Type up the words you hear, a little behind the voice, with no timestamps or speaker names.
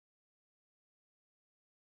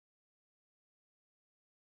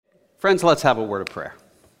Friends, let's have a word of prayer.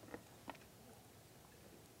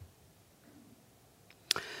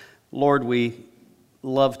 Lord, we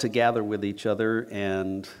love to gather with each other,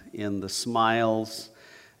 and in the smiles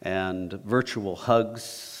and virtual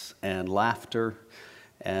hugs and laughter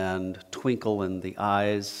and twinkle in the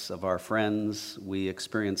eyes of our friends, we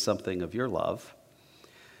experience something of your love.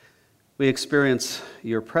 We experience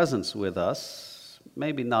your presence with us,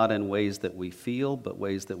 maybe not in ways that we feel, but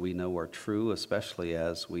ways that we know are true, especially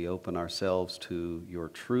as we open ourselves to your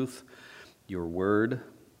truth, your word,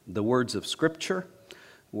 the words of Scripture,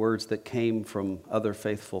 words that came from other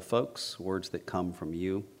faithful folks, words that come from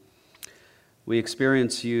you. We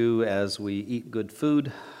experience you as we eat good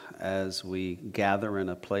food, as we gather in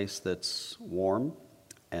a place that's warm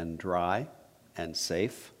and dry and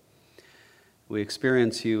safe. We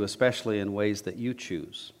experience you especially in ways that you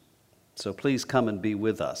choose. So please come and be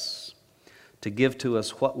with us to give to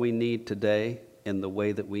us what we need today in the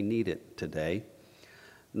way that we need it today,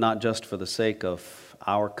 not just for the sake of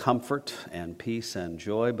our comfort and peace and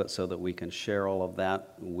joy, but so that we can share all of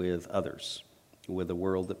that with others, with a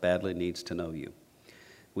world that badly needs to know you.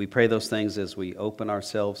 We pray those things as we open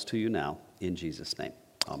ourselves to you now, in Jesus' name.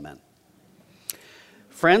 Amen.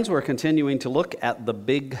 Friends, we're continuing to look at the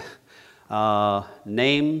big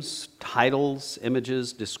names, titles,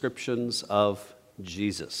 images, descriptions of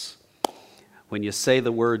Jesus. When you say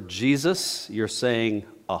the word Jesus, you're saying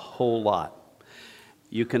a whole lot.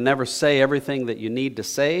 You can never say everything that you need to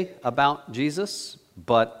say about Jesus,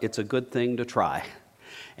 but it's a good thing to try.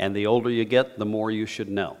 And the older you get, the more you should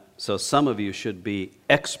know. So some of you should be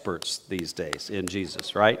experts these days in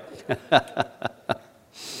Jesus, right?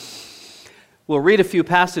 We'll read a few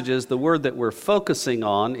passages. The word that we're focusing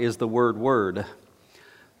on is the word.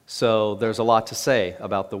 So there's a lot to say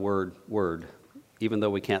about the word, even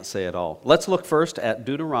though we can't say it all. Let's look first at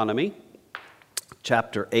Deuteronomy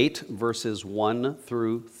chapter 8, verses 1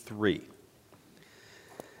 through 3.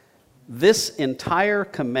 This entire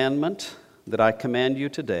commandment that I command you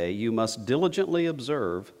today, you must diligently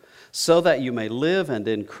observe, so that you may live and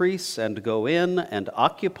increase and go in and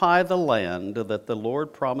occupy the land that the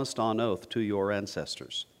Lord promised on oath to your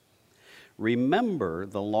ancestors. Remember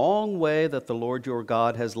the long way that the Lord your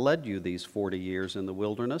God has led you these 40 years in the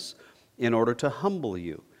wilderness in order to humble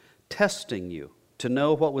you, testing you to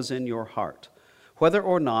know what was in your heart, whether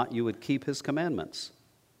or not you would keep his commandments.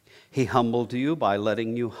 He humbled you by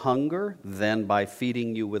letting you hunger, then by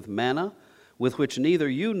feeding you with manna, with which neither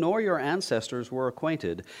you nor your ancestors were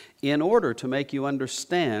acquainted, in order to make you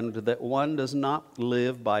understand that one does not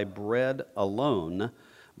live by bread alone,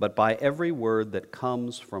 but by every word that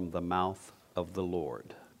comes from the mouth of the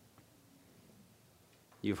Lord.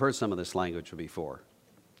 You've heard some of this language before.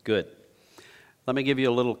 Good. Let me give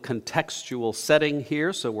you a little contextual setting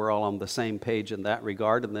here so we're all on the same page in that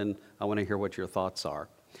regard, and then I want to hear what your thoughts are.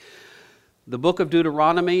 The book of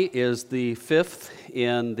Deuteronomy is the fifth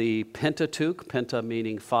in the Pentateuch, Penta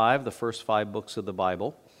meaning five, the first 5 books of the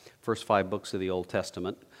Bible, first 5 books of the Old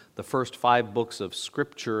Testament, the first 5 books of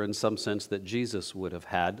Scripture in some sense that Jesus would have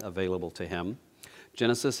had available to him: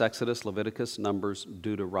 Genesis, Exodus, Leviticus, Numbers,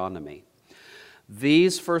 Deuteronomy.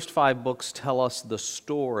 These first 5 books tell us the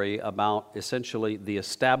story about essentially the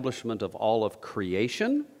establishment of all of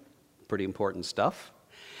creation, pretty important stuff,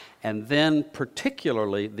 and then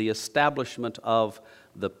particularly the establishment of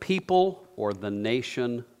the people or the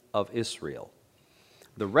nation of Israel.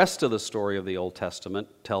 The rest of the story of the Old Testament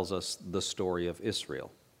tells us the story of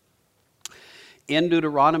Israel. In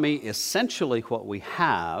Deuteronomy, essentially what we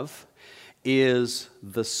have is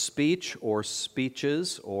the speech or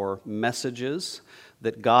speeches or messages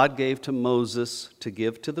that God gave to Moses to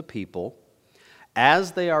give to the people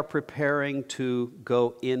as they are preparing to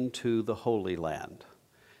go into the Holy Land.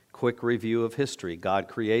 Quick review of history. God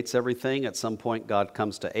creates everything. At some point, God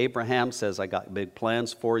comes to Abraham, says, I got big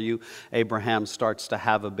plans for you. Abraham starts to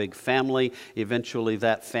have a big family. Eventually,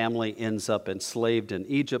 that family ends up enslaved in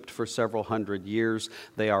Egypt for several hundred years.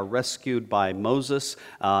 They are rescued by Moses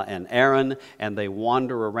and Aaron, and they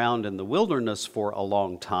wander around in the wilderness for a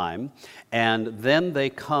long time. And then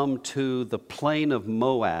they come to the plain of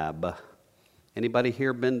Moab. Anybody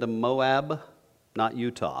here been to Moab? Not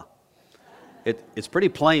Utah. It's pretty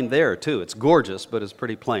plain there, too. It's gorgeous, but it's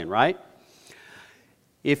pretty plain, right?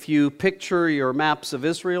 If you picture your maps of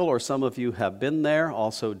Israel, or some of you have been there,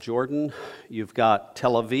 also Jordan, you've got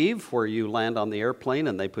Tel Aviv, where you land on the airplane,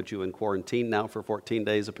 and they put you in quarantine now for 14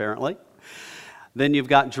 days, apparently. Then you've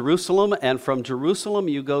got Jerusalem, and from Jerusalem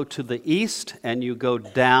you go to the east, and you go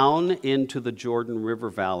down into the Jordan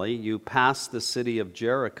River Valley. You pass the city of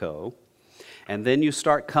Jericho, And then you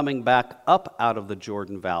start coming back up out of the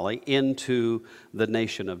Jordan Valley into the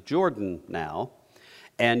nation of Jordan now,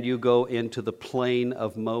 and you go into the plain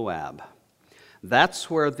of Moab. That's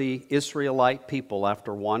where the Israelite people,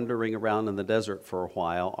 after wandering around in the desert for a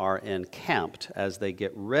while, are encamped as they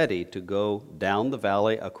get ready to go down the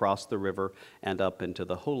valley, across the river, and up into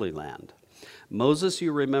the Holy Land. Moses,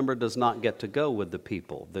 you remember, does not get to go with the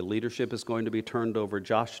people. The leadership is going to be turned over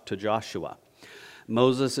to Joshua.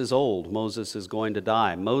 Moses is old. Moses is going to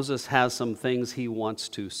die. Moses has some things he wants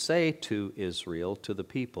to say to Israel, to the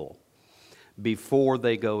people, before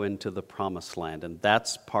they go into the promised land. And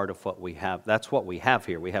that's part of what we have. That's what we have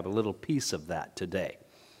here. We have a little piece of that today.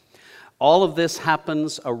 All of this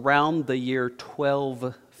happens around the year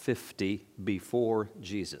 1250 before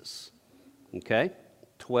Jesus. Okay?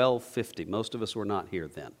 1250. Most of us were not here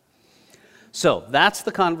then. So that's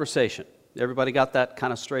the conversation. Everybody got that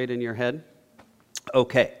kind of straight in your head?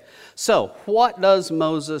 Okay. So what does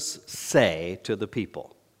Moses say to the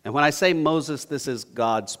people? And when I say Moses, this is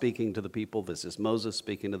God speaking to the people. This is Moses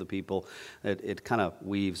speaking to the people. It kind of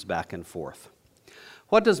weaves back and forth.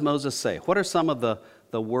 What does Moses say? What are some of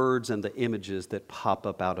the words and the images that pop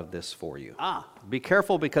up out of this for you? Be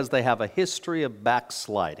careful, because they have a history of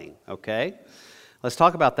backsliding, okay? Let's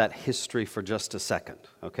talk about that history for just a second,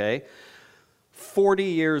 okay? 40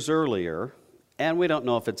 years earlier, and we don't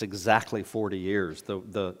know if it's exactly 40 years.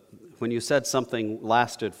 When you said something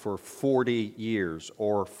lasted for 40 years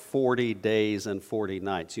or 40 days and 40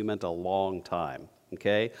 nights, you meant a long time,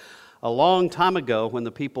 okay? A long time ago, when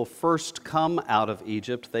the people first come out of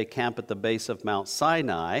Egypt, they camp at the base of Mount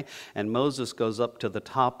Sinai, and Moses goes up to the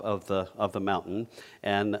top of the mountain.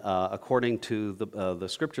 And according to the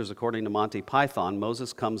scriptures, according to Monty Python,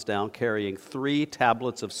 Moses comes down carrying 3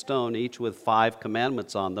 tablets of stone, each with 5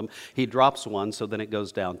 commandments on them. He drops one, so then it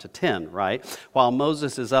goes down to 10, right? While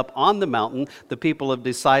Moses is up on the mountain, the people have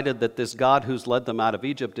decided that this God who's led them out of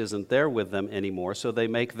Egypt isn't there with them anymore, so they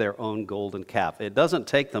make their own golden calf. It doesn't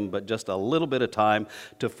take them but just a little bit of time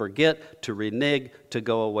to forget, to renege, to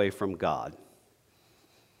go away from God.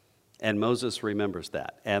 And Moses remembers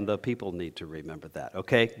that, and the people need to remember that.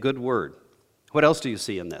 Okay, good word. What else do you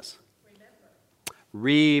see in this?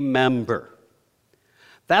 Remember.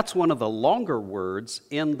 That's one of the longer words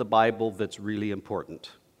in the Bible that's really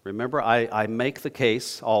important. Remember, I make the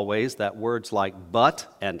case always that words like but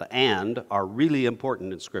and are really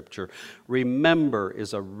important in Scripture. Remember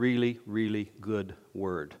is a really, really good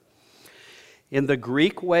word. In the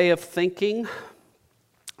Greek way of thinking,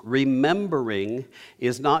 remembering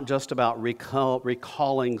is not just about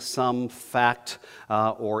recalling some fact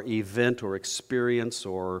or event or experience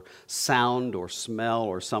or sound or smell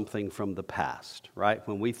or something from the past, right?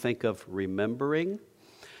 When we think of remembering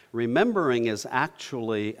is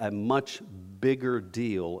actually a much bigger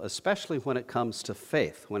deal, especially when it comes to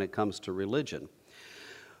faith, when it comes to religion.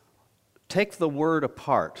 Take the word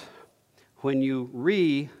apart. When you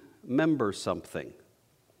remember something,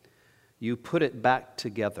 you put it back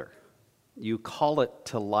together. You call it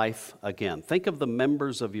to life again. Think of the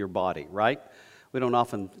members of your body, right? We don't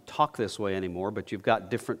often talk this way anymore, but you've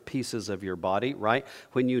got different pieces of your body, right?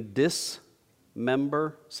 When you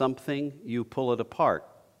dismember something, you pull it apart.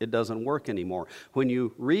 It doesn't work anymore. When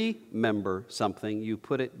you remember something, you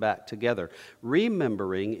put it back together.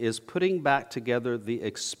 Remembering is putting back together the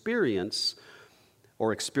experience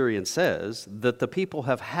or experiences that the people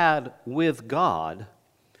have had with God,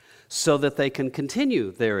 so that they can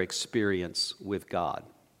continue their experience with God.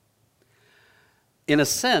 In a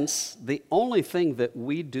sense, the only thing that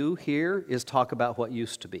we do here is talk about what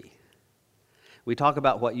used to be. We talk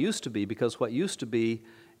about what used to be because what used to be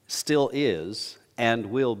still is and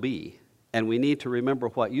will be. And we need to remember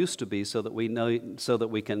what used to be so that we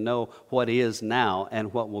can know what is now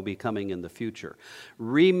and what will be coming in the future.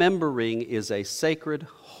 Remembering is a sacred,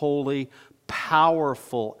 holy,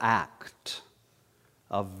 powerful act.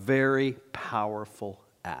 A very powerful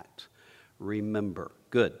act. Remember.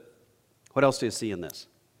 Good. What else do you see in this?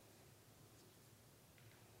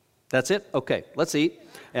 That's it? Okay, let's eat.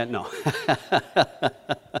 And no.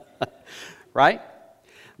 Right?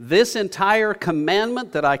 This entire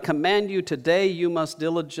commandment that I command you today, you must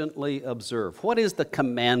diligently observe. What is the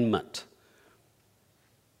commandment?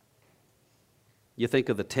 You think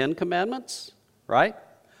of the 10 Commandments, right?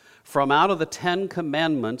 From out of the 10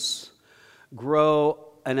 Commandments, grow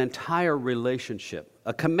an entire relationship.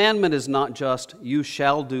 A commandment is not just you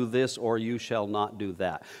shall do this or you shall not do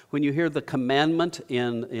that. When you hear the commandment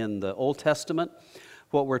in the Old Testament,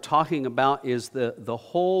 what we're talking about is the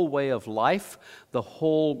whole way of life, the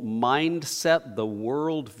whole mindset, the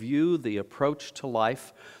worldview, the approach to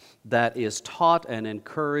life that is taught and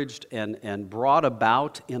encouraged and brought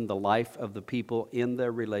about in the life of the people in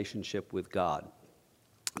their relationship with God.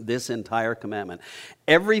 This entire commandment.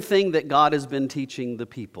 Everything that God has been teaching the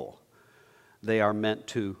people, they are meant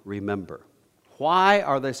to remember. Why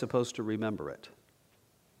are they supposed to remember it?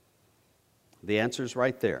 The answer's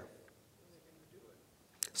right there.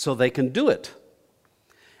 So they can do it.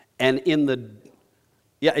 And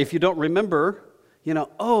if you don't remember,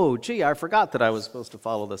 oh, gee, I forgot that I was supposed to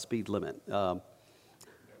follow the speed limit.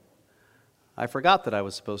 I forgot that I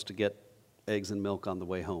was supposed to get eggs and milk on the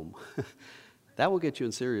way home. That will get you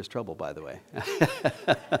in serious trouble, by the way.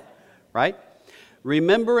 Right?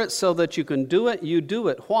 Remember it so that you can do it. You do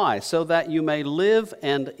it. Why? So that you may live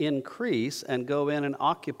and increase and go in and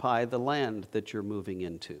occupy the land that you're moving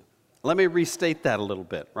into. Let me restate that a little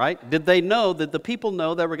bit, right? Did they know that the people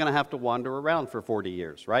know they were going to have to wander around for 40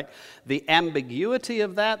 years, right? The ambiguity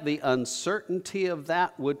of that, the uncertainty of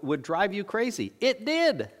that would drive you crazy. It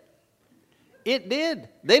did. It did.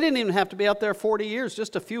 They didn't even have to be out there 40 years,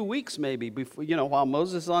 just a few weeks maybe, before, while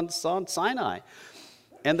Moses is on Sinai.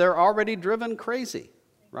 And they're already driven crazy,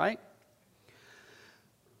 right?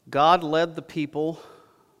 God led the people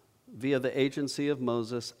via the agency of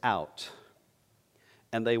Moses out.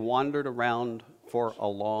 And they wandered around for a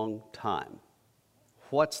long time.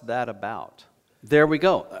 What's that about? There we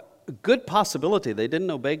go. A good possibility they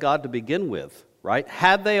didn't obey God to begin with, right?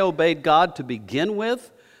 Had they obeyed God to begin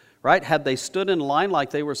with, right? Had they stood in line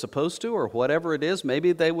like they were supposed to, or whatever it is,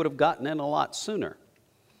 maybe they would have gotten in a lot sooner.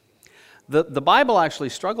 The Bible actually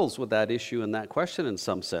struggles with that issue and that question in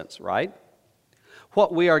some sense, right?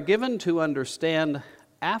 What we are given to understand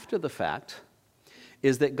after the fact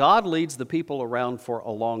is that God leads the people around for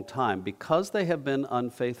a long time because they have been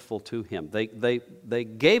unfaithful to Him. They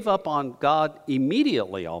gave up on God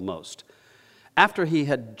immediately almost. After He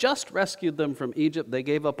had just rescued them from Egypt, they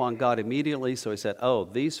gave up on God immediately, so He said, oh,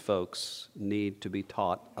 these folks need to be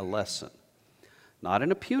taught a lesson. Not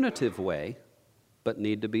in a punitive way, but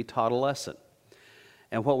need to be taught a lesson.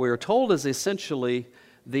 And what we are told is essentially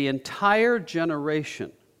the entire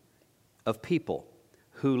generation of people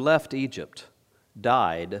who left Egypt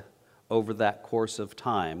died over that course of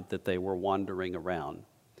time that they were wandering around.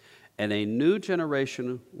 And a new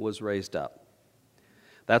generation was raised up.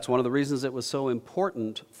 That's one of the reasons it was so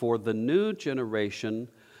important for the new generation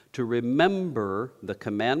to remember the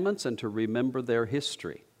commandments and to remember their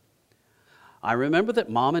history. I remember that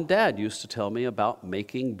Mom and Dad used to tell me about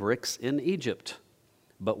making bricks in Egypt,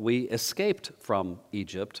 but we escaped from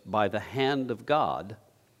Egypt by the hand of God.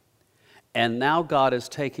 And now God is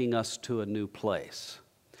taking us to a new place.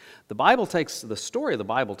 The story of the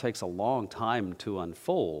Bible takes a long time to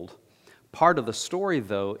unfold. Part of the story,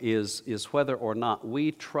 though, is whether or not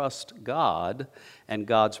we trust God and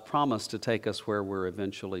God's promise to take us where we're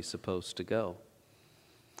eventually supposed to go.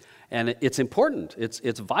 And it's important,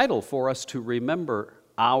 it's vital for us to remember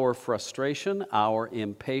our frustration, our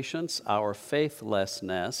impatience, our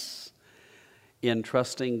faithlessness in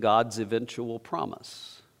trusting God's eventual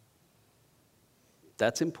promise.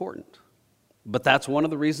 That's important. But that's one of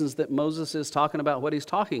the reasons that Moses is talking about what he's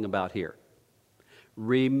talking about here.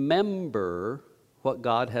 Remember what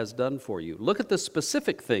God has done for you. Look at the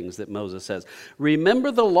specific things that Moses says.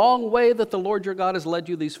 Remember the long way that the Lord your God has led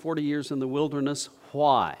you these 40 years in the wilderness.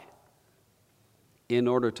 Why? In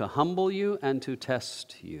order to humble you and to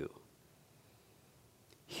test you.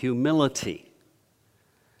 Humility.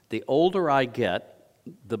 The older I get,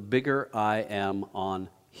 the bigger I am on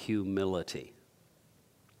humility.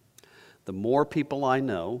 The more people I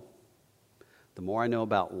know, the more I know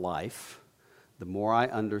about life, the more I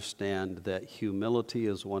understand that humility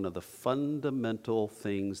is one of the fundamental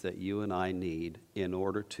things that you and I need in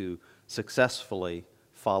order to successfully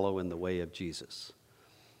follow in the way of Jesus.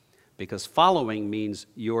 Because following means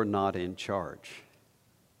you're not in charge,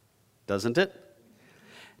 doesn't it?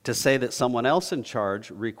 To say that someone else in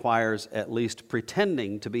charge requires at least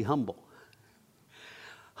pretending to be humble.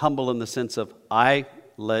 Humble in the sense of, I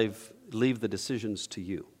leave the decisions to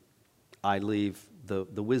you. I leave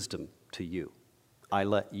the wisdom to you. I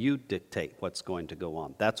let you dictate what's going to go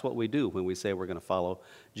on. That's what we do when we say we're going to follow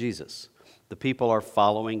Jesus. The people are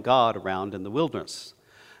following God around in the wilderness.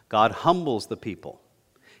 God humbles the people.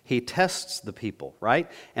 He tests the people, right?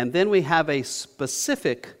 And then we have a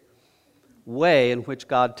specific way in which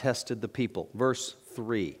God tested the people. Verse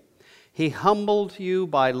 3. He humbled you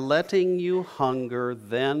by letting you hunger,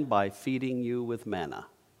 then by feeding you with manna.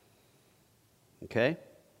 Okay?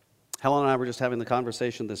 Helen and I were just having the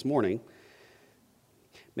conversation this morning.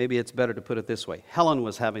 Maybe it's better to put it this way. Helen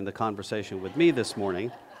was having the conversation with me this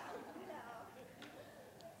morning.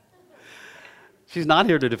 She's not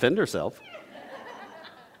here to defend herself.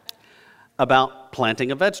 About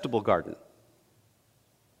planting a vegetable garden.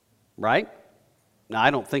 Right? Now,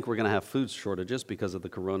 I don't think we're going to have food shortages because of the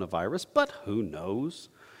coronavirus, but who knows?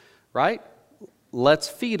 Right? Let's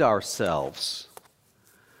feed ourselves.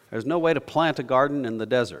 There's no way to plant a garden in the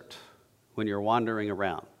desert when you're wandering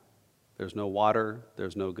around. There's no water,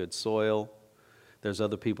 there's no good soil. There's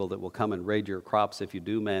other people that will come and raid your crops if you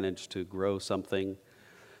do manage to grow something.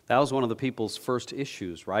 That was one of the people's first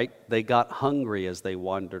issues, right? They got hungry as they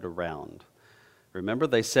wandered around. Remember,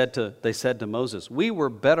 they said to Moses, "We were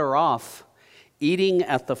better off eating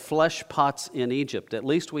at the flesh pots in Egypt. At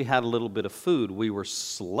least we had a little bit of food. We were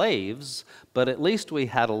slaves, but at least we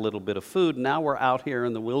had a little bit of food. Now we're out here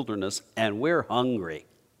in the wilderness and we're hungry."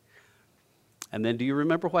 And then do you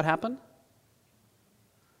remember what happened?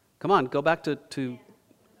 Come on, go back to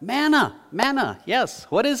manna. Manna, yes.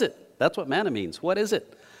 What is it? That's what manna means. What is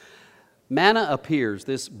it? Manna appears,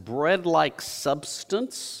 this bread-like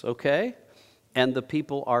substance, okay? And the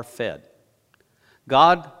people are fed.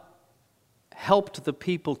 God helped the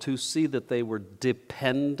people to see that they were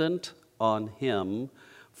dependent on Him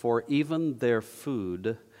for even their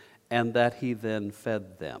food, and that He then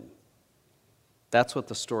fed them. That's what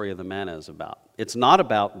the story of the manna is about. It's not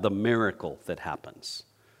about the miracle that happens.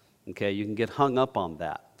 Okay, you can get hung up on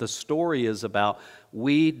that. The story is about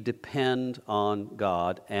we depend on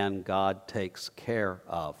God, and God takes care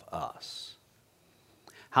of us.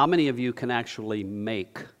 How many of you can actually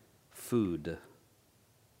make food?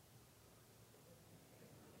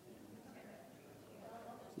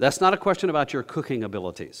 That's not a question about your cooking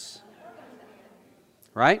abilities,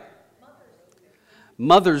 right?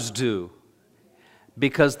 Mothers do,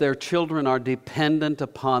 because their children are dependent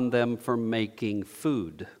upon them for making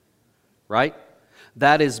food, right?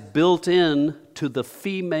 That is built in to the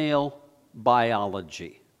female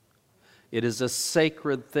biology. It is a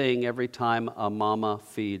sacred thing every time a mama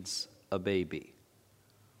feeds a baby.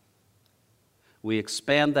 We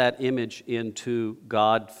expand that image into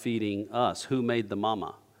God feeding us. Who made the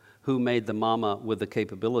mama? Who made the mama with the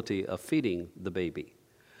capability of feeding the baby?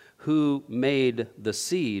 Who made the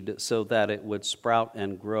seed so that it would sprout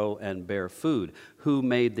and grow and bear food? Who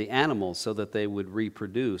made the animals so that they would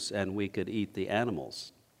reproduce and we could eat the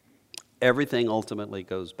animals? Everything ultimately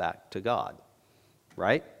goes back to God,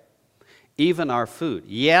 right? Even our food.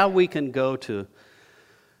 Yeah, we can go to,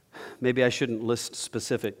 maybe I shouldn't list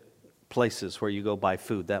specific places where you go buy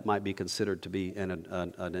food. That might be considered to be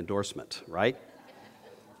an endorsement, right?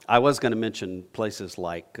 I was going to mention places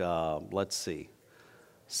like, let's see,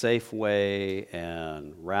 Safeway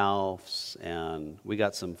and Ralph's, and we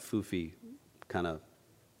got some foofy kind of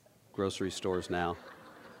grocery stores now.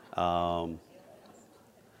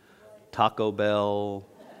 Taco Bell,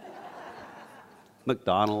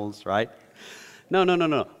 McDonald's, right?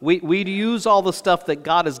 No. We use all the stuff that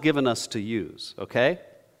God has given us to use, okay?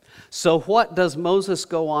 So what does Moses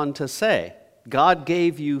go on to say? God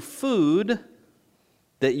gave you food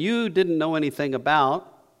that you didn't know anything about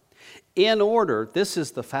in order, this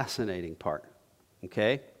is the fascinating part,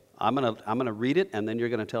 okay? I'm gonna read it, and then you're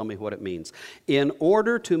going to tell me what it means. In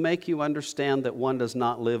order to make you understand that one does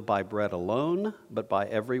not live by bread alone, but by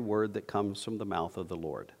every word that comes from the mouth of the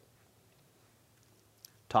Lord.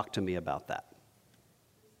 Talk to me about that.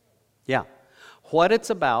 Yeah. What it's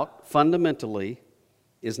about, fundamentally,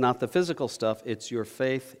 is not the physical stuff. It's your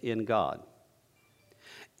faith in God.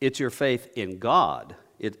 It's your faith in God.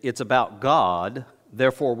 It's about God.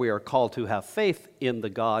 Therefore, we are called to have faith in the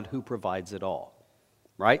God who provides it all.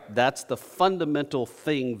 Right? That's the fundamental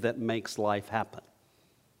thing that makes life happen.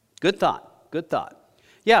 Good thought. Good thought.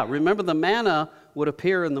 Yeah, remember the manna would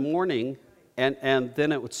appear in the morning and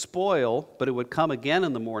then it would spoil, but it would come again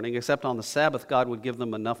in the morning, except on the Sabbath, God would give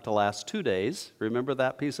them enough to last 2 days. Remember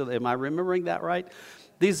that piece of, am I remembering that right?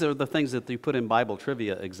 These are the things that you put in Bible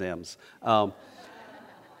trivia exams.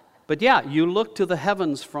 But yeah, you look to the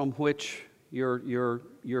heavens from which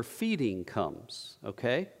your feeding comes,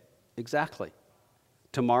 okay? Exactly.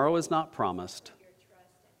 Tomorrow is not promised.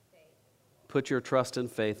 Put your trust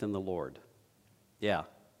and faith in the Lord. Yeah.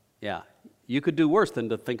 You could do worse than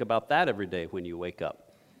to think about that every day when you wake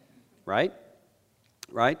up. Right?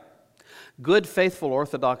 Right? Good, faithful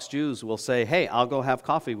Orthodox Jews will say, hey, I'll go have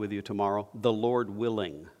coffee with you tomorrow, the Lord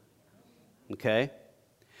willing. Okay?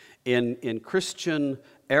 In Christian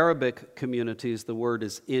Arabic communities, the word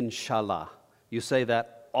is inshallah. You say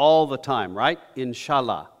that all the time, right?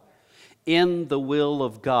 Inshallah. In the will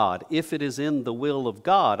of God. If it is in the will of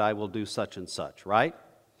God, I will do such and such, right?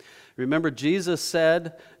 Remember, Jesus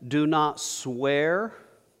said, do not swear.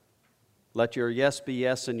 Let your yes be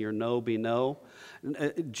yes and your no be no.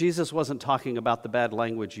 Jesus wasn't talking about the bad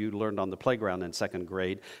language you learned on the playground in second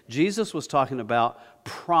grade. Jesus was talking about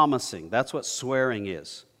promising. That's what swearing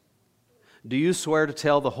is. Do you swear to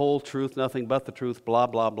tell the whole truth, nothing but the truth, blah,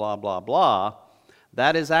 blah, blah, blah, blah?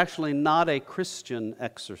 That is actually not a Christian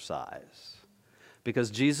exercise, because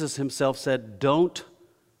Jesus himself said, don't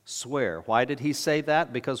swear. Why did he say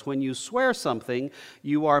that? Because when you swear something,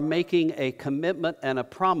 you are making a commitment and a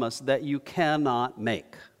promise that you cannot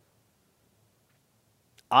make.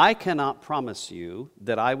 I cannot promise you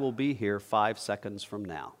that I will be here 5 seconds from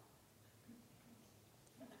now.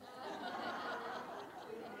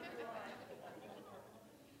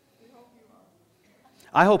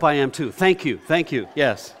 I hope I am too. Thank you. Thank you.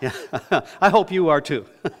 Yes. Yeah. I hope you are too.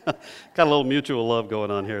 Got a little mutual love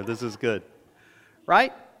going on here. This is good.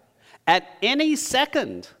 Right? At any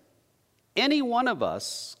second, any one of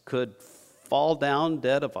us could fall down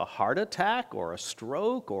dead of a heart attack or a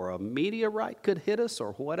stroke or a meteorite could hit us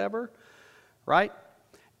or whatever. Right?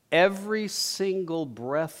 Every single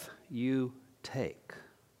breath you take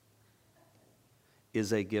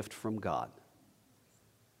is a gift from God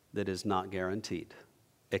that is not guaranteed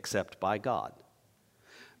except by God.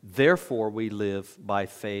 Therefore, we live by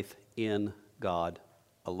faith in God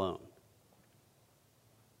alone.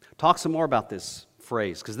 Talk some more about this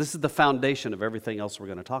phrase, because this is the foundation of everything else we're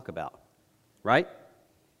going to talk about, right?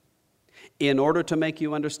 In order to make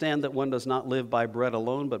you understand that one does not live by bread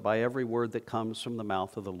alone, but by every word that comes from the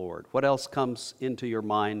mouth of the Lord. What else comes into your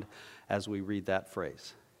mind as we read that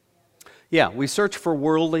phrase? Yeah, we search for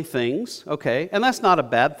worldly things, okay, and that's not a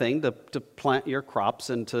bad thing to plant your crops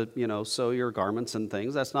and to, sew your garments and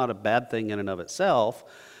things. That's not a bad thing in and of itself,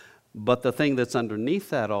 but the thing that's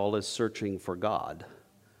underneath that all is searching for God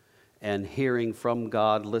and hearing from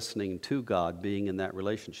God, listening to God, being in that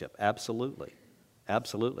relationship. Absolutely,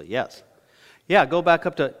 absolutely, yes. Yeah, go back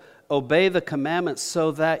up to obey the commandments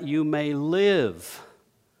so that you may live.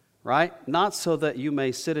 Right? Not so that you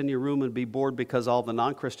may sit in your room and be bored because all the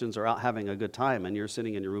non-Christians are out having a good time and you're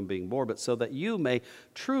sitting in your room being bored, but so that you may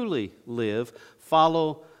truly live,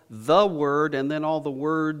 follow the word, and then all the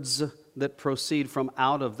words that proceed from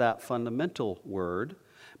out of that fundamental word,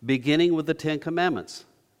 beginning with the Ten Commandments.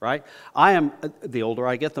 Right? The older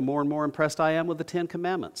I get, the more and more impressed I am with the Ten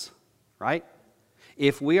Commandments. Right?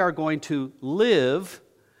 If we are going to live,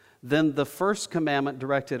 then the first commandment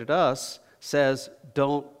directed at us says,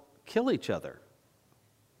 don't kill each other.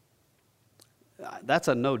 That's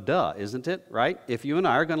a no duh, isn't it? Right? If you and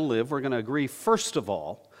I are going to live, we're going to agree, first of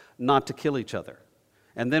all, not to kill each other.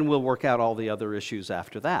 And then we'll work out all the other issues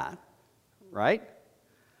after that. Right?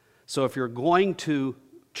 So if you're going to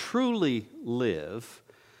truly live,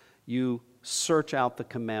 you search out the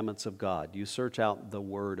commandments of God. You search out the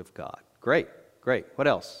Word of God. Great, great. What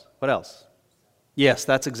else? What else? Yes,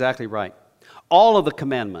 that's exactly right. All of the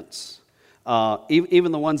commandments.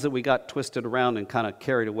 Even the ones that we got twisted around and kind of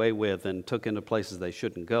carried away with and took into places they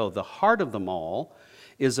shouldn't go, the heart of them all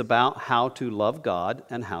is about how to love God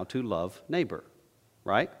and how to love neighbor,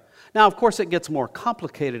 right? Now, of course, it gets more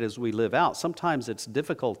complicated as we live out. Sometimes it's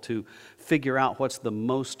difficult to figure out what's the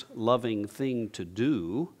most loving thing to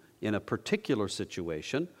do in a particular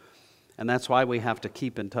situation, and that's why we have to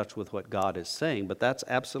keep in touch with what God is saying, but that's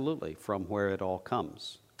absolutely from where it all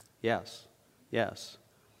comes. Yes, yes.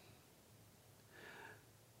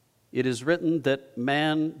 It is written that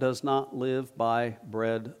man does not live by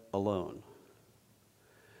bread alone.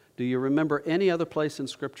 Do you remember any other place in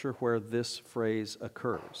Scripture where this phrase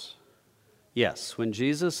occurs? Yes, when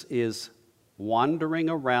Jesus is wandering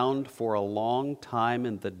around for a long time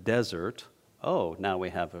in the desert. Oh, now we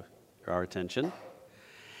have our attention.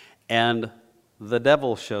 And the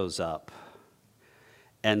devil shows up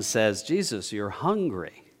and says, Jesus, you're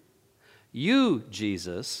hungry. You,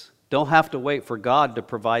 Jesus, don't have to wait for God to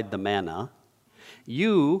provide the manna.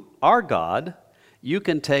 You are God. You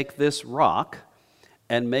can take this rock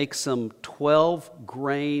and make some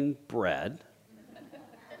 12-grain bread.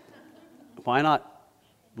 Why not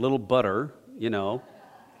a little butter,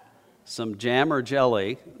 some jam or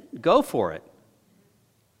jelly? Go for it.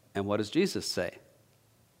 And what does Jesus say?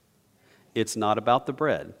 It's not about the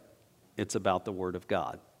bread. It's about the Word of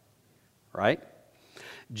God. Right?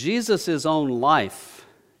 Jesus' own life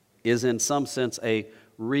is in some sense a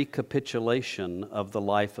recapitulation of the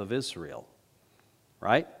life of Israel,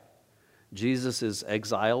 right? Jesus is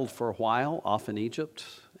exiled for a while, off in Egypt,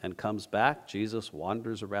 and comes back. Jesus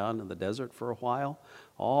wanders around in the desert for a while.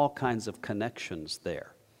 All kinds of connections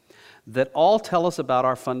there that all tell us about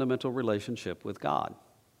our fundamental relationship with God.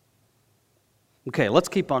 Okay, let's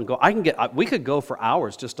keep on going. We could go for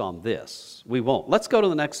hours just on this. We won't. Let's go to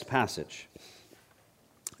the next passage.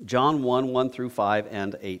 John 1, 1 through 5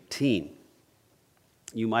 and 18.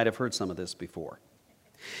 You might have heard some of this before.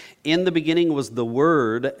 In the beginning was the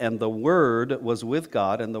Word, and the Word was with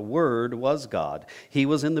God, and the Word was God. He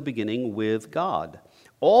was in the beginning with God.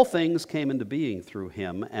 All things came into being through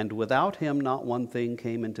him, and without him not one thing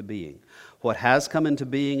came into being. What has come into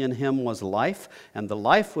being in him was life, and the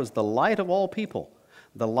life was the light of all people.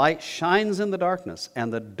 The light shines in the darkness,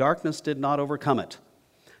 and the darkness did not overcome it.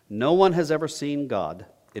 No one has ever seen God.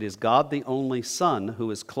 It is God, the only Son,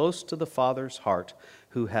 who is close to the Father's heart,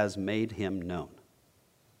 who has made him known.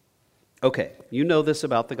 Okay, you know this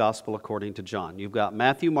about the gospel according to John. You've got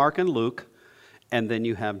Matthew, Mark, and Luke, and then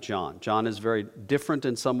you have John. John is very different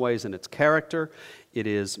in some ways in its character. It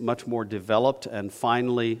is much more developed and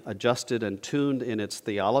finely adjusted and tuned in its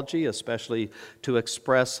theology, especially to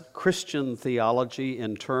express Christian theology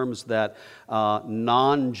in terms that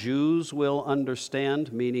non-Jews will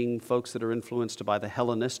understand, meaning folks that are influenced by the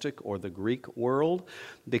Hellenistic or the Greek world.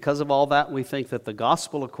 Because of all that, we think that the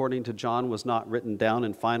gospel according to John was not written down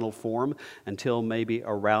in final form until maybe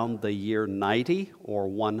around the year 90 or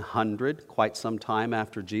 100, quite some time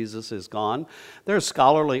after Jesus is gone. There's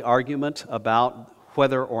scholarly argument about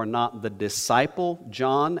whether or not the disciple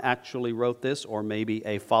John actually wrote this, or maybe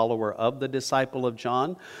a follower of the disciple of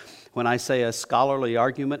John. When I say a scholarly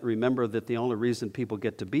argument, remember that the only reason people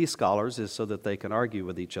get to be scholars is so that they can argue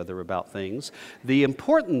with each other about things. The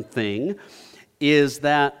important thing is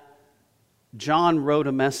that John wrote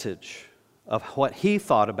a message of what he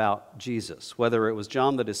thought about Jesus. Whether it was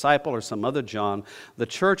John the disciple or some other John, the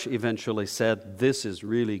church eventually said, this is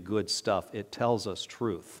really good stuff. It tells us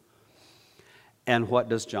truth. And what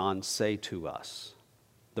does John say to us?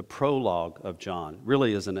 The prologue of John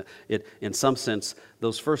really isn't it. In some sense,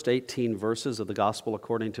 those first 18 verses of the Gospel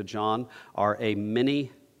according to John are a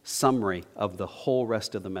mini summary of the whole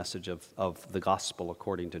rest of the message of the Gospel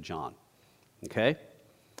according to John. Okay?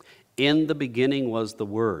 In the beginning was the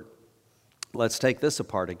Word. Let's take this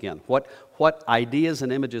apart again. What ideas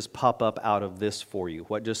and images pop up out of this for you?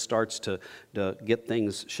 What just starts to get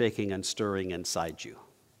things shaking and stirring inside you?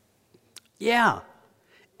 Yeah,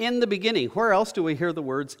 in the beginning. Where else do we hear the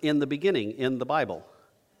words in the beginning in the Bible?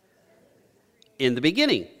 In the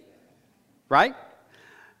beginning, right?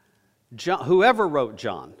 John, whoever wrote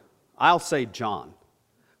John, I'll say John.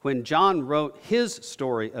 When John wrote his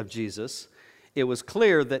story of Jesus, it was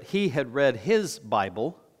clear that he had read his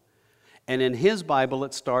Bible, and in his Bible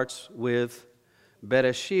it starts with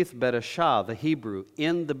Bereshith, Bereshah, the Hebrew,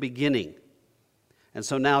 in the beginning. And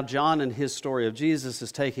so now John in his story of Jesus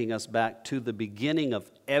is taking us back to the beginning of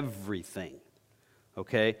everything,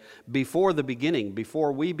 okay? Before the beginning,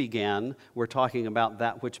 before we began, we're talking about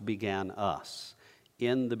that which began us.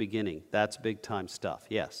 In the beginning, that's big time stuff,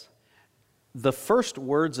 yes. The first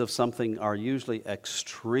words of something are usually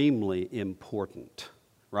extremely important,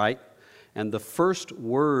 right? And the first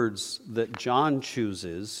words that John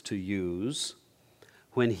chooses to use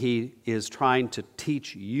when he is trying to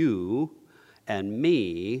teach you and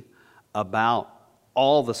me about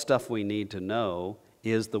all the stuff we need to know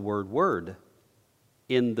is the word word.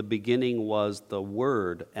 In the beginning was the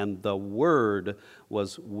Word, and the Word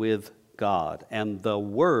was with God, and the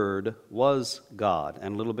Word was God.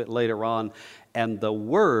 And a little bit later on, and the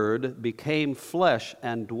Word became flesh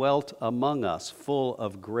and dwelt among us, full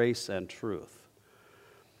of grace and truth.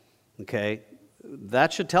 Okay,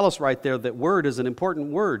 that should tell us right there that word is an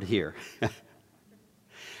important word here.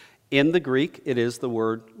 In the Greek, it is the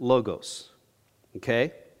word logos,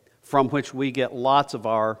 okay, from which we get lots of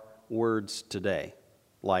our words today,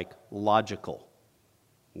 like logical,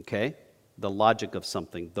 okay, the logic of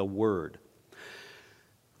something, the word.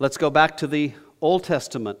 Let's go back to the Old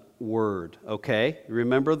Testament word, okay?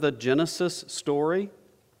 Remember the Genesis story?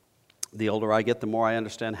 The older I get, the more I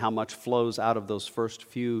understand how much flows out of those first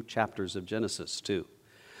few chapters of Genesis, too.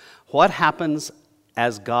 What happens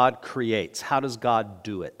as God creates? How does God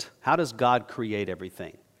do it? How does God create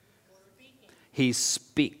everything? He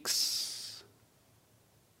speaks.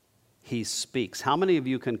 He speaks. How many of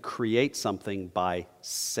you can create something by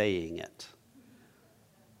saying it?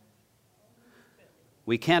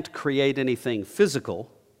 We can't create anything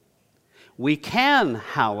physical. We can,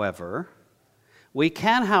 however,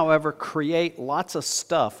 create lots of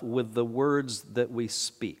stuff with the words that we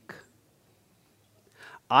speak.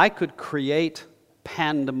 I could create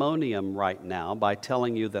pandemonium right now by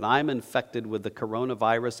telling you that I'm infected with the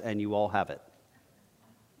coronavirus and you all have it.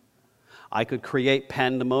 I could create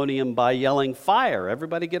pandemonium by yelling, fire,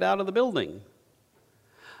 everybody get out of the building.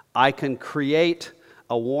 I can create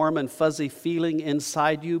a warm and fuzzy feeling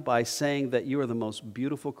inside you by saying that you are the most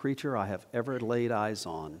beautiful creature I have ever laid eyes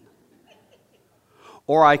on.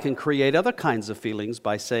 Or I can create other kinds of feelings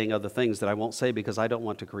by saying other things that I won't say because I don't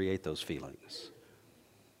want to create those feelings.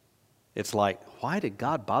 It's like, why did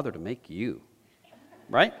God bother to make you?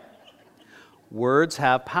 Right? Words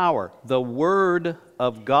have power. The Word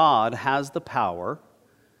of God has the power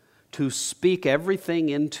to speak everything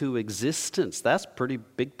into existence. That's pretty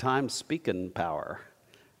big time speaking power,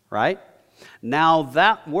 right? Now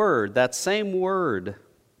that word, that same word,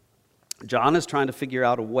 John is trying to figure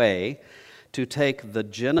out a way to take the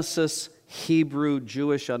Genesis Hebrew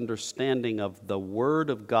Jewish understanding of the Word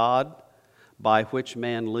of God by which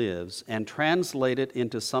man lives and translate it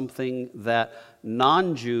into something that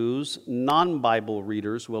non-Jews, non-Bible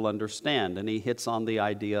readers will understand. And he hits on the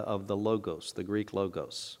idea of the logos, the Greek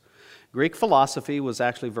logos. Greek philosophy was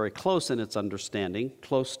actually very close in its understanding,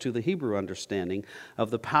 close to the Hebrew understanding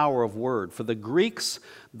of the power of word. For the Greeks,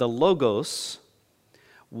 the logos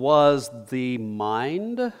was the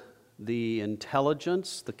mind, the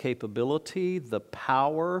intelligence, the capability, the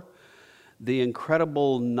power, the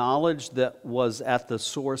incredible knowledge that was at the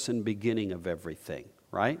source and beginning of everything,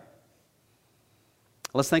 right?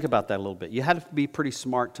 Let's think about that a little bit. You had to be pretty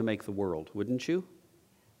smart to make the world, wouldn't you?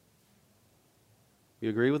 You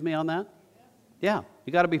agree with me on that? Yeah,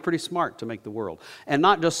 you got to be pretty smart to make the world. And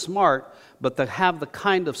not just smart, but to have the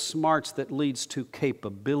kind of smarts that leads to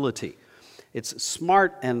capability. It's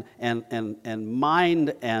smart and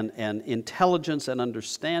mind and intelligence and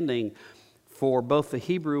understanding for both the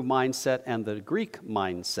Hebrew mindset and the Greek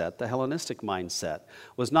mindset, the Hellenistic mindset,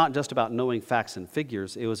 was not just about knowing facts and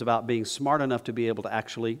figures. It was about being smart enough to be able to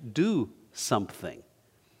actually do something,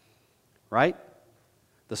 right?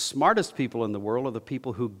 The smartest people in the world are the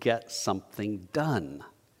people who get something done.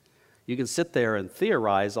 You can sit there and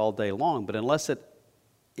theorize all day long, but unless it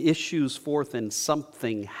issues forth in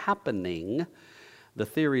something happening, the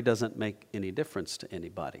theory doesn't make any difference to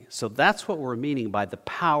anybody. So that's what we're meaning by the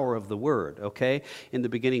power of the Word, okay? In the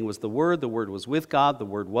beginning was the Word was with God, the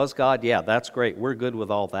Word was God. Yeah, that's great. We're good with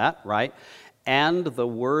all that, right? And the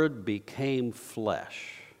Word became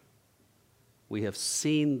flesh. We have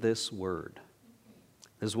seen this Word.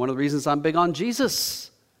 This is one of the reasons I'm big on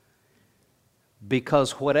Jesus.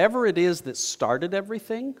 Because whatever it is that started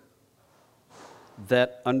everything,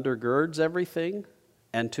 that undergirds everything,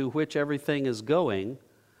 and to which everything is going,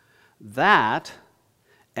 that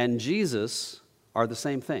and Jesus are the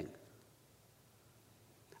same thing.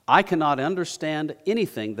 I cannot understand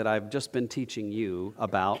anything that I've just been teaching you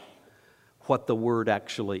about what the Word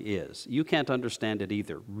actually is. You can't understand it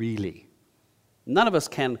either, really. None of us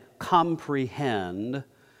can comprehend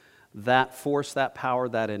that force, that power,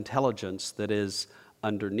 that intelligence that is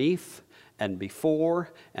underneath and before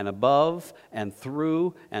and above and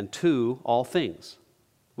through and to all things.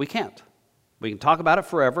 We can't. We can talk about it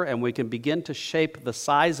forever and we can begin to shape the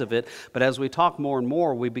size of it, but as we talk more and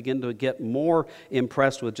more, we begin to get more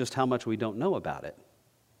impressed with just how much we don't know about it.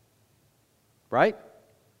 Right?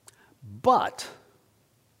 But,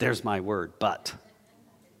 there's my word, but.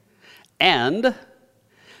 And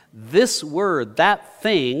this word, that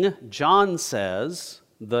thing, John says,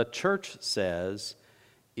 the church says,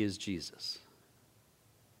 is Jesus.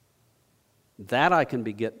 That I can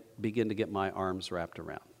begin to get my arms wrapped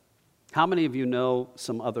around. How many of you know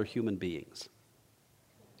some other human beings?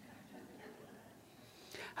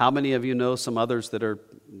 How many of you know some others that are,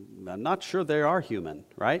 I'm not sure they are human,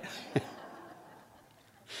 right?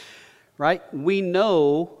 Right? We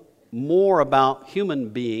know more about human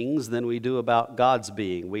beings than we do about God's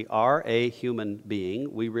being. We are a human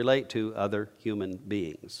being. We relate to other human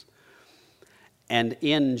beings. And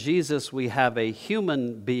in Jesus, we have a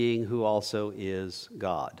human being who also is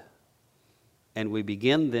God. And we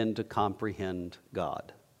begin then to comprehend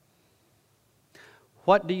God.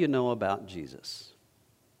 What do you know about Jesus?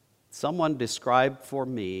 Someone described for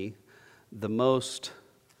me the most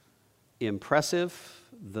impressive,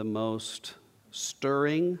 the most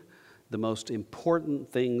stirring, the most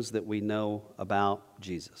important things that we know about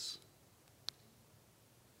Jesus.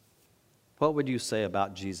 What would you say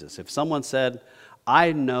about Jesus? If someone said,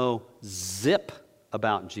 I know zip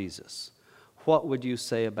about Jesus, what would you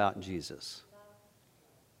say about Jesus?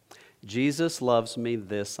 Jesus loves me,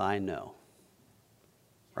 this I know.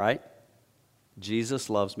 Right? Jesus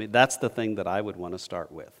loves me. That's the thing that I would want to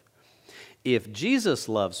start with. If Jesus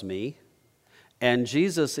loves me, and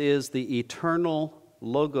Jesus is the eternal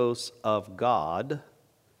Logos of God,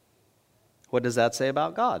 what does that say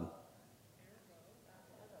about God?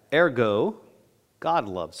 Ergo, God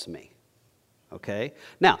loves me. Okay?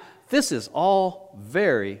 Now, this is all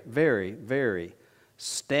very, very, very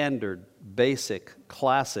standard, basic,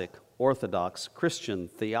 classic, orthodox Christian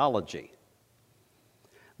theology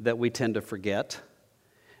that we tend to forget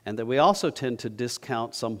and that we also tend to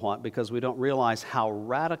discount somewhat because we don't realize how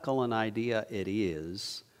radical an idea it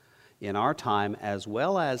is in our time as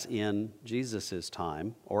well as in Jesus'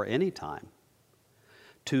 time or any time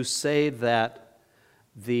to say that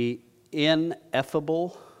the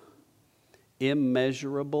ineffable,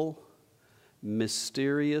 immeasurable,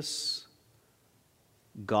 mysterious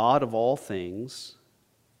God of all things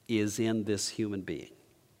is in this human being.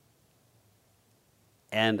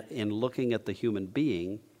 And in looking at the human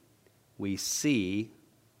being, we see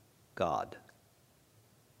God.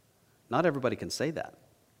 Not everybody can say that.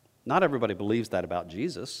 Not everybody believes that about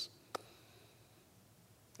Jesus.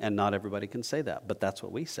 And not everybody can say that, but that's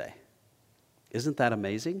what we say. Isn't that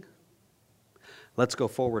amazing? Let's go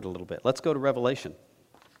forward a little bit. Let's go to Revelation.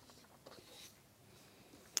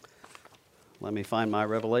 Let me find my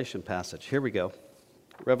Revelation passage. Here we go.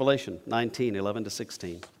 Revelation 19, 11 to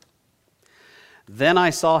 16. Then I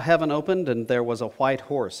saw heaven opened, and there was a white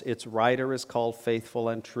horse. Its rider is called Faithful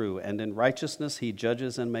and True, and in righteousness he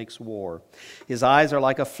judges and makes war. His eyes are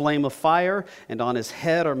like a flame of fire, and on his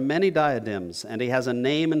head are many diadems, and he has a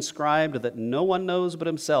name inscribed that no one knows but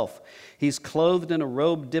himself. He's clothed in a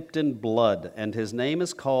robe dipped in blood, and his name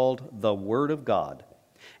is called the Word of God.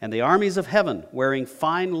 And the armies of heaven, wearing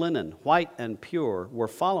fine linen, white and pure, were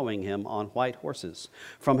following him on white horses.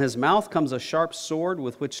 From his mouth comes a sharp sword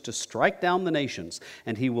with which to strike down the nations,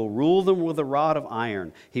 and he will rule them with a rod of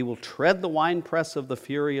iron. He will tread the winepress of the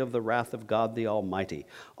fury of the wrath of God the Almighty.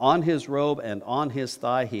 On his robe and on his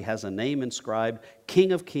thigh he has a name inscribed,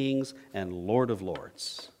 King of Kings and Lord of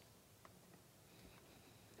Lords.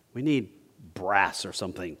 We need brass or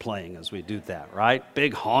something playing as we do that, right?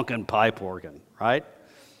 Big honking pipe organ, right?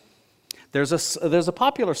 There's a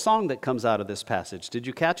popular song that comes out of this passage. Did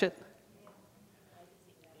you catch it?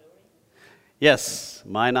 Yes,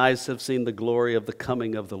 mine eyes have seen the glory of the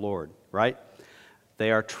coming of the Lord, right?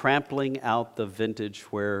 They are trampling out the vintage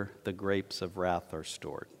where the grapes of wrath are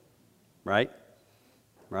stored, right?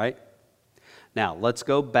 Right? Now, let's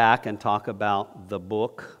go back and talk about the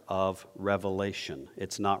book of Revelation.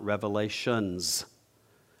 It's not Revelations,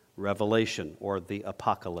 Revelation, or the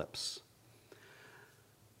Apocalypse.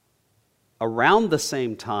 Around the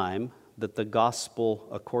same time that the gospel,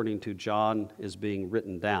 according to John, is being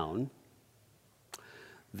written down,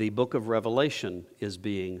 the book of Revelation is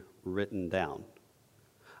being written down,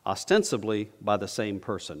 ostensibly by the same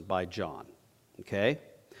person, by John. Okay?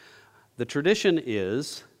 The tradition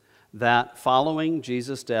is that following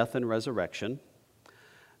Jesus' death and resurrection,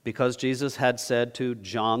 because Jesus had said to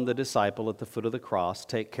John the disciple at the foot of the cross,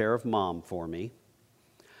 "Take care of Mom for me,"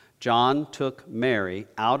 John took Mary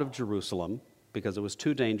out of Jerusalem because it was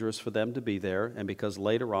too dangerous for them to be there, and because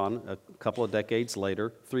later on, a couple of decades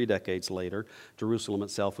later, 3 decades later, Jerusalem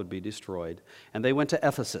itself would be destroyed. And they went to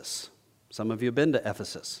Ephesus. Some of you have been to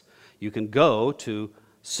Ephesus. You can go to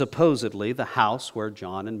supposedly the house where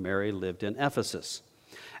John and Mary lived in Ephesus.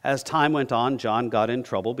 As time went on, John got in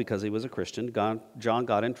trouble because he was a Christian. John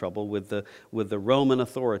got in trouble with the Roman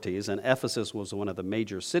authorities, and Ephesus was one of the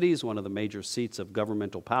major cities, one of the major seats of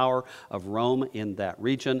governmental power of Rome in that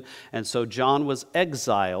region. And so John was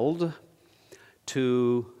exiled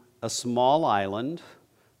to a small island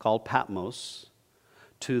called Patmos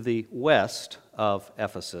to the west of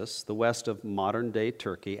Ephesus, the west of modern-day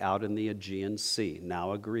Turkey, out in the Aegean Sea,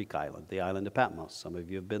 now a Greek island, the island of Patmos. Some of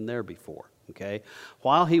you have been there before. Okay?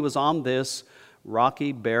 While he was on this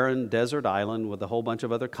rocky, barren desert island with a whole bunch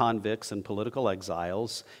of other convicts and political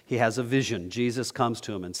exiles, he has a vision. Jesus comes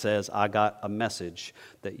to him and says, "I got a message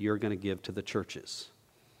that you're going to give to the churches."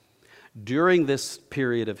 During this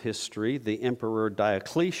period of history, the Emperor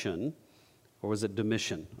Diocletian, or was it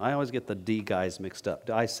Domitian? I always get the D guys mixed up.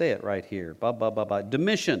 I say it right here.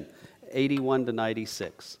 Domitian, 81 to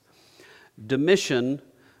 96. Domitian,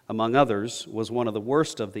 among others, was one of the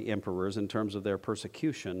worst of the emperors in terms of their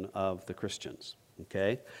persecution of the Christians.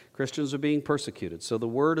 Okay? Christians are being persecuted. So the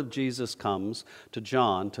word of Jesus comes to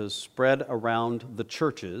John to spread around the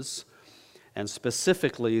churches, and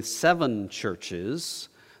specifically 7 churches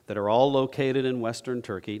that are all located in western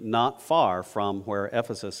Turkey, not far from where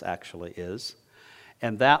Ephesus actually is.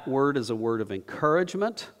 And that word is a word of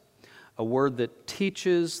encouragement, a word that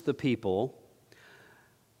teaches the people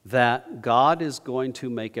that God is going to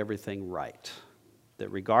make everything right, that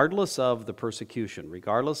regardless of the persecution,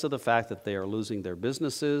 regardless of the fact that they are losing their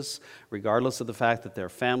businesses, regardless of the fact that their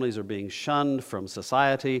families are being shunned from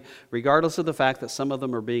society, regardless of the fact that some of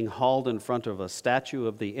them are being hauled in front of a statue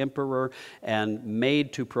of the emperor and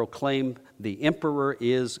made to proclaim the emperor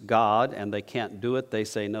is God, and they can't do it, they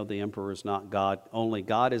say, no, the emperor is not God, only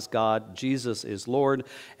God is God, Jesus is Lord,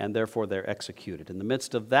 and therefore they're executed. In the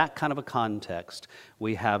midst of that kind of a context,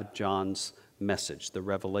 we have John's message, the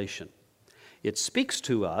revelation. It speaks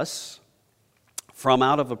to us from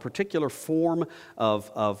out of a particular form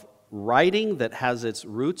of writing that has its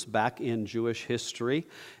roots back in Jewish history.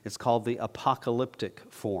 It's called the apocalyptic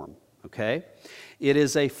form, okay? It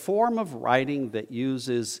is a form of writing that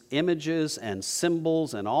uses images and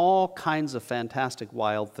symbols and all kinds of fantastic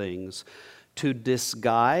wild things to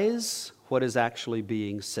disguise what is actually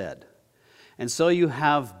being said. And so you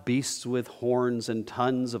have beasts with horns and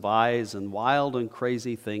tons of eyes and wild and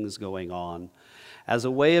crazy things going on as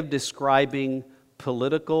a way of describing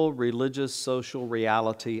political, religious, social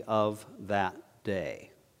reality of that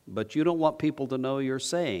day. But you don't want people to know you're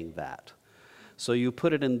saying that. So you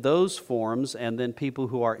put it in those forms, and then people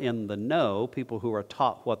who are in the know, people who are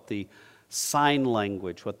taught what the sign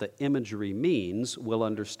language, what the imagery means, will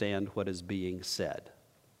understand what is being said.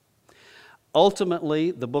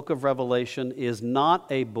 Ultimately, the book of Revelation is not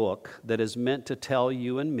a book that is meant to tell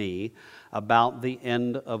you and me about the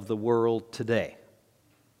end of the world today.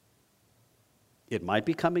 It might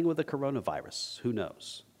be coming with the coronavirus, who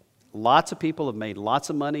knows? Lots of people have made lots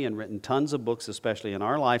of money and written tons of books, especially in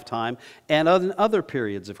our lifetime and in other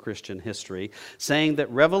periods of Christian history, saying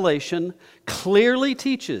that Revelation clearly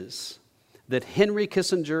teaches that Henry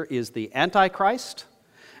Kissinger is the Antichrist,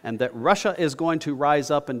 and that Russia is going to rise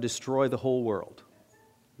up and destroy the whole world.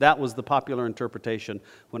 That was the popular interpretation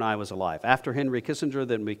when I was alive. After Henry Kissinger,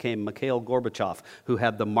 then became Mikhail Gorbachev, who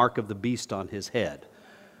had the mark of the beast on his head.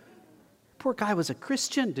 Poor guy was a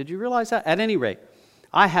Christian. Did you realize that? At any rate,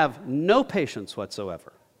 I have no patience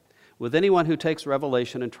whatsoever with anyone who takes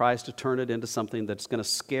Revelation and tries to turn it into something that's going to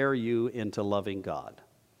scare you into loving God.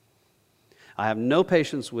 I have no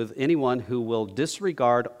patience with anyone who will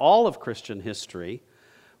disregard all of Christian history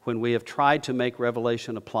when we have tried to make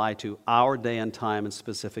Revelation apply to our day and time and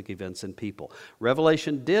specific events and people.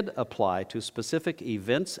 Revelation did apply to specific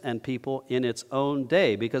events and people in its own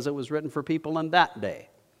day because it was written for people in that day.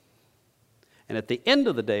 And at the end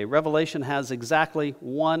of the day, Revelation has exactly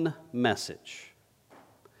one message.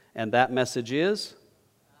 And that message is,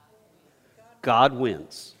 God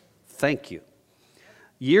wins. Thank you.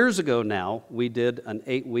 Years ago now, we did an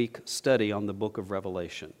 8-week study on the book of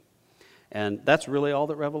Revelation. And that's really all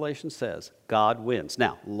that Revelation says. God wins.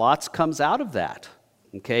 Now, lots comes out of that.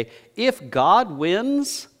 Okay? If God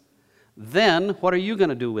wins, then what are you going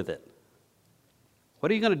to do with it? What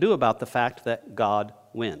are you going to do about the fact that God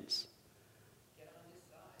wins?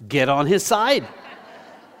 Get on his side.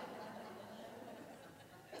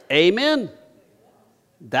 Amen.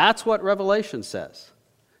 That's what Revelation says.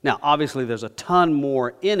 Now, obviously, there's a ton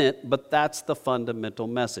more in it, but that's the fundamental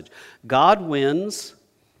message. God wins.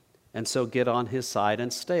 And so get on his side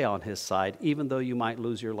and stay on his side, even though you might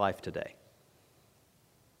lose your life today.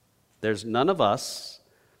 There's none of us,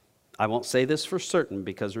 I won't say this for certain,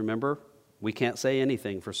 because remember, we can't say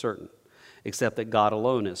anything for certain, except that God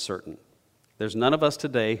alone is certain. There's none of us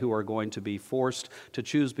today who are going to be forced to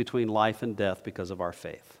choose between life and death because of our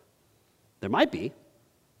faith. There might be,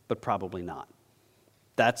 but probably not.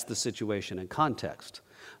 That's the situation and context.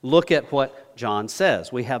 Look at what John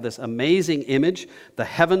says. We have this amazing image. The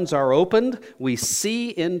heavens are opened. We see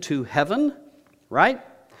into heaven, right?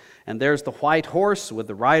 And there's the white horse with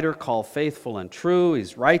the rider called Faithful and True.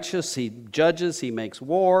 He's righteous. He judges. He makes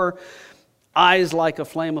war. Eyes like a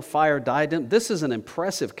flame of fire, diadem. This is an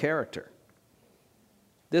impressive character.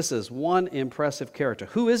 This is one impressive character.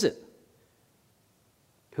 Who is it?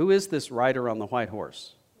 Who is this rider on the white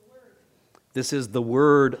horse? This is the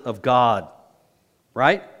Word of God.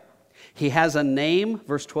 Right? He has a name,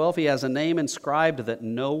 verse 12, he has a name inscribed that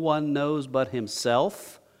no one knows but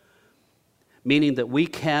himself, meaning that we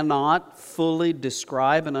cannot fully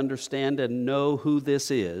describe and understand and know who this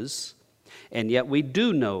is, and yet we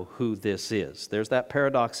do know who this is. There's that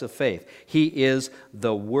paradox of faith. He is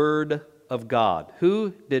the Word of God.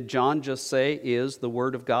 Who did John just say is the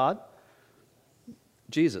Word of God?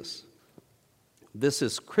 Jesus. This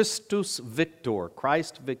is Christus Victor,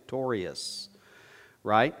 Christ victorious.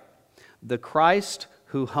 Right? The Christ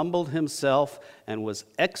who humbled himself and was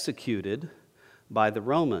executed by the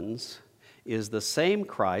Romans is the same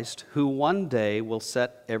Christ who one day will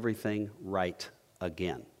set everything right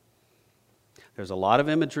again. There's a lot of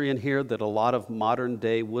imagery in here that a lot of modern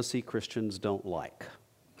day wussy Christians don't like.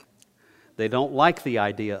 They don't like the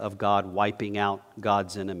idea of God wiping out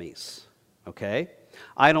God's enemies, okay?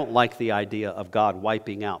 I don't like the idea of God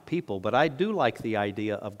wiping out people, but I do like the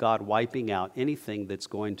idea of God wiping out anything that's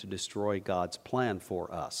going to destroy God's plan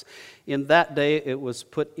for us. In that day, it was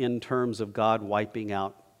put in terms of God wiping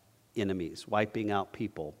out enemies, wiping out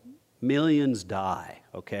people. Millions die,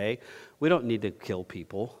 okay? We don't need to kill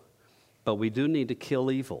people, but we do need to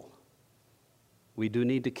kill evil. We do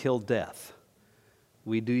need to kill death.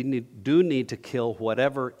 We do need to kill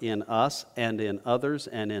whatever in us and in others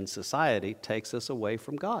and in society takes us away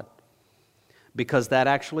from God. Because that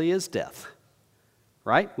actually is death,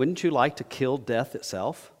 right? Wouldn't you like to kill death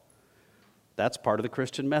itself? That's part of the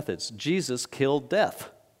Christian methods. Jesus killed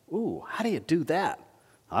death. Ooh, how do you do that?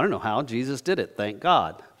 I don't know how. Jesus did it, thank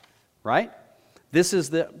God, right? This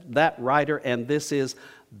is that writer, and this is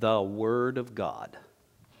the Word of God.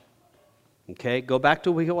 Okay, go back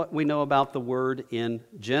to what we know about the Word in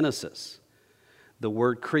Genesis. The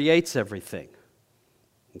Word creates everything.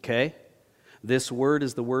 Okay? This Word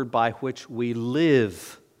is the Word by which we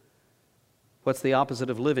live. What's the opposite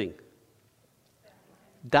of living?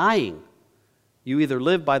 Dying. You either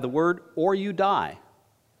live by the Word or you die.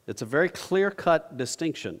 It's a very clear-cut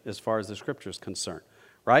distinction as far as the Scripture is concerned.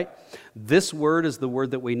 Right? This Word is the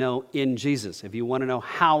Word that we know in Jesus. If you want to know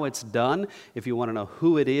how it's done, if you want to know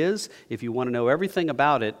who it is, if you want to know everything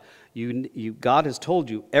about it, God has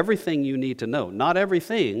told you everything you need to know. Not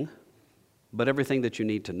everything, but everything that you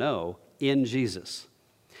need to know in Jesus.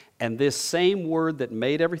 And this same Word that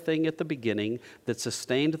made everything at the beginning, that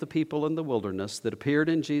sustained the people in the wilderness, that appeared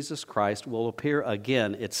in Jesus Christ, will appear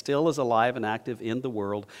again. It still is alive and active in the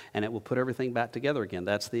world, and it will put everything back together again.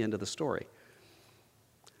 That's the end of the story.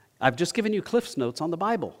 I've just given you Cliff's Notes on the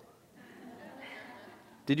Bible.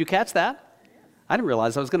 Did you catch that? I didn't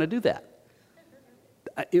realize I was going to do that.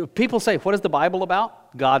 People say, what is the Bible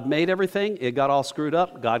about? God made everything. It got all screwed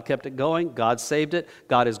up. God kept it going. God saved it.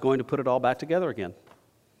 God is going to put it all back together again.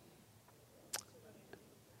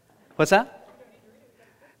 What's that?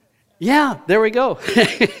 Yeah, there we go.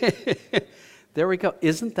 There we go.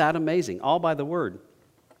 Isn't that amazing? All by the Word.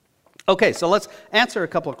 Okay, so let's answer a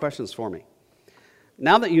couple of questions for me.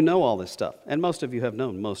 Now that you know all this stuff, and most of you have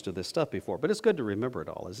known most of this stuff before, but it's good to remember it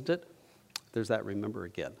all, isn't it? There's that remember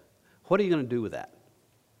again. What are you going to do with that?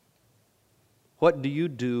 What do you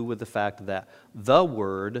do with the fact that the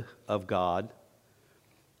Word of God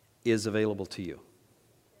is available to you?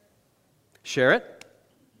 Share it?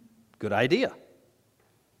 Good idea.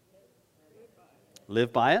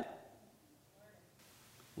 Live by it?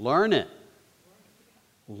 Learn it.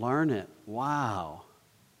 Learn it. Wow.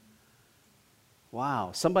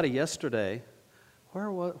 Wow. Somebody yesterday,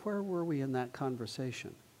 where were we in that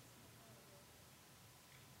conversation?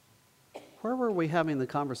 Where were we having the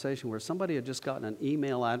conversation where somebody had just gotten an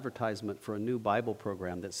email advertisement for a new Bible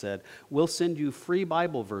program that said, we'll send you free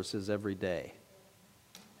Bible verses every day?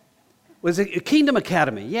 Was it Kingdom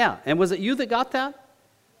Academy? Yeah. And was it you that got that?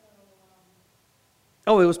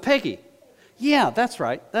 Oh, it was Peggy. Yeah, that's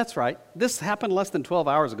right. That's right. This happened less than 12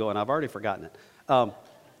 hours ago, and I've already forgotten it.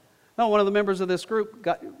 No, one of the members of this group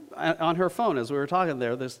got on her phone as we were talking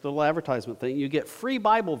there, this little advertisement thing. You get free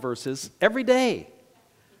Bible verses every day.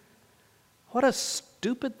 What a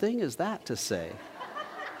stupid thing is that to say?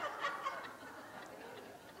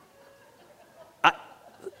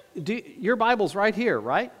 Your Bible's right here,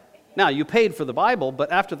 right? Now, you paid for the Bible,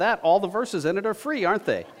 but after that, all the verses in it are free, aren't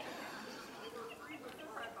they?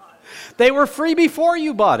 They were free before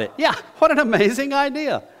you bought it. Yeah, what an amazing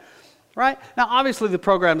idea. Right? Now, obviously, the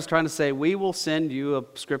program is trying to say, we will send you a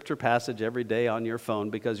scripture passage every day on your phone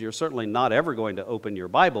because you're certainly not ever going to open your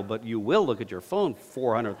Bible, but you will look at your phone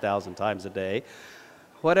 400,000 times a day.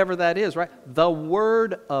 Whatever that is, right? The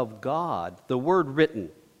Word of God, the Word written,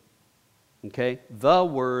 okay? The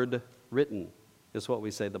Word written is what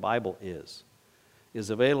we say the Bible is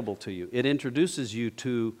available to you. It introduces you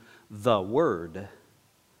to the Word.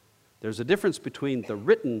 There's a difference between the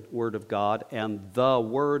written Word of God and the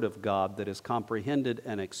Word of God that is comprehended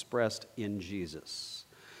and expressed in Jesus.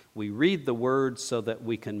 We read the Word so that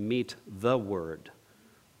we can meet the Word.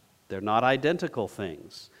 They're not identical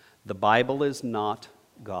things. The Bible is not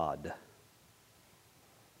God,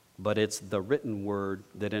 but it's the written Word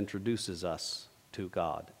that introduces us to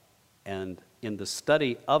God. And in the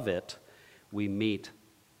study of it, we meet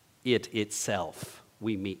it itself.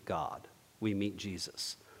 We meet God. We meet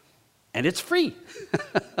Jesus. And it's free.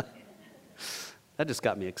 That just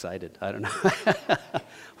got me excited. I don't know.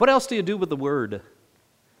 What else do you do with the Word?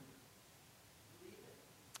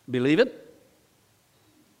 Believe it?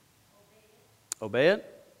 Obey it?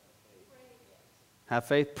 Have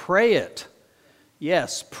faith? Pray it.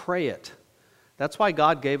 Yes, pray it. That's why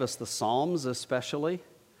God gave us the Psalms especially.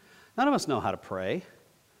 None of us know how to pray.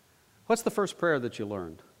 What's the first prayer that you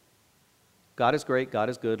learned? God is great, God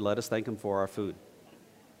is good, let us thank Him for our food.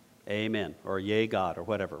 Amen, or yea God, or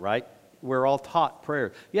whatever, right? We're all taught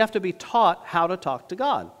prayer. You have to be taught how to talk to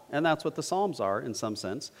God. And that's what the Psalms are, in some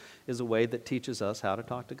sense, is a way that teaches us how to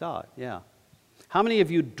talk to God. Yeah. How many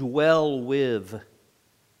of you dwell with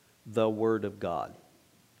the Word of God?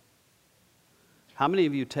 How many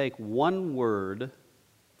of you take one word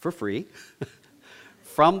for free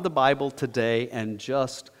from the Bible today and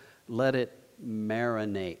just let it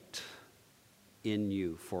marinate in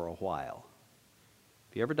you for a while?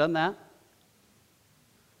 Have you ever done that?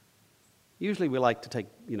 Usually we like to take,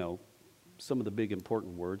 some of the big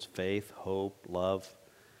important words: faith, hope, love,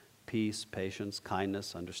 peace, patience,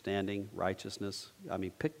 kindness, understanding, righteousness. I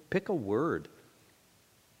mean, pick a word.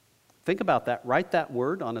 Think about that. Write that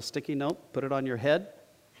word on a sticky note. Put it on your head.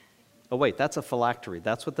 Oh, wait, that's a phylactery.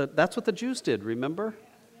 That's what the Jews did, remember?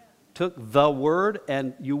 Took the word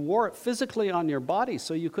and you wore it physically on your body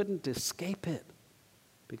so you couldn't escape it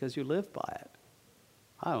because you lived by it.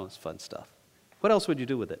 I don't know, it's fun stuff. What else would you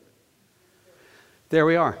do with it? There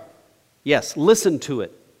we are. Yes, listen to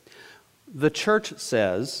it. The church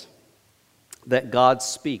says that God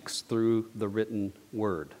speaks through the written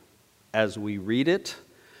word. As we read it,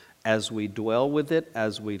 as we dwell with it,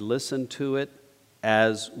 as we listen to it,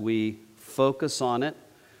 as we focus on it,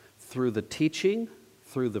 through the teaching,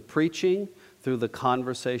 through the preaching, through the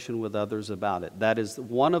conversation with others about it. That is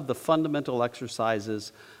one of the fundamental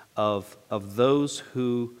exercises of those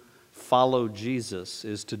who follow Jesus,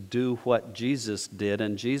 is to do what Jesus did,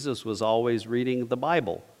 and Jesus was always reading the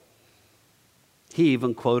Bible. He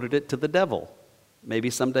even quoted it to the devil.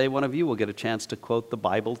 Maybe someday one of you will get a chance to quote the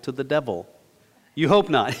Bible to the devil. You hope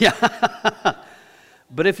not, yeah.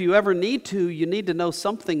 But if you ever need to, you need to know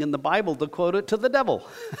something in the Bible to quote it to the devil,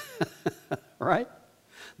 right?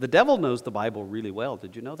 The devil knows the Bible really well.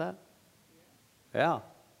 Did you know that? Yeah,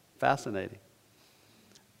 fascinating.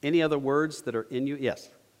 Any other words that are in you? Yes.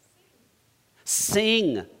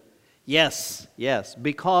 Sing. Yes, yes.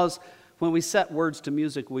 Because when we set words to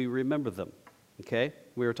music, we remember them, okay?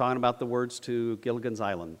 We were talking about the words to Gilligan's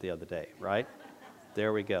Island the other day, right?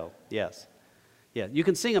 There we go. Yes. Yeah, you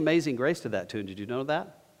can sing Amazing Grace to that tune. Did you know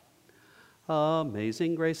that?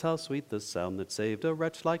 Amazing grace, how sweet the sound that saved a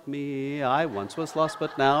wretch like me. I once was lost,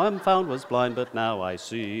 but now am found, was blind, but now I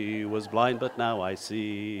see, was blind, but now I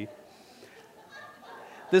see.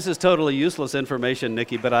 This is totally useless information,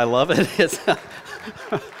 Nikki, but I love it. It's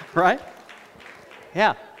right?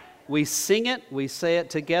 Yeah. We sing it, we say it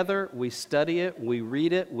together, we study it, we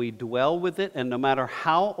read it, we dwell with it, and no matter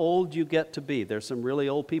how old you get to be, there's some really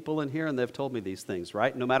old people in here and they've told me these things,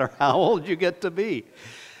 right? No matter how old you get to be,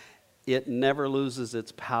 it never loses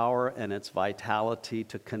its power and its vitality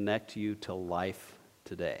to connect you to life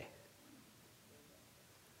today.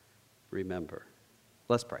 Remember.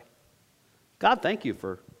 Let's pray. God, thank you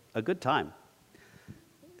for a good time.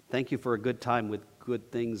 Thank you for a good time with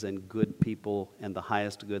good things and good people and the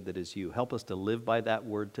highest good that is you. Help us to live by that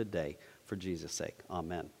word today for Jesus' sake.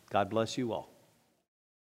 Amen. God bless you all.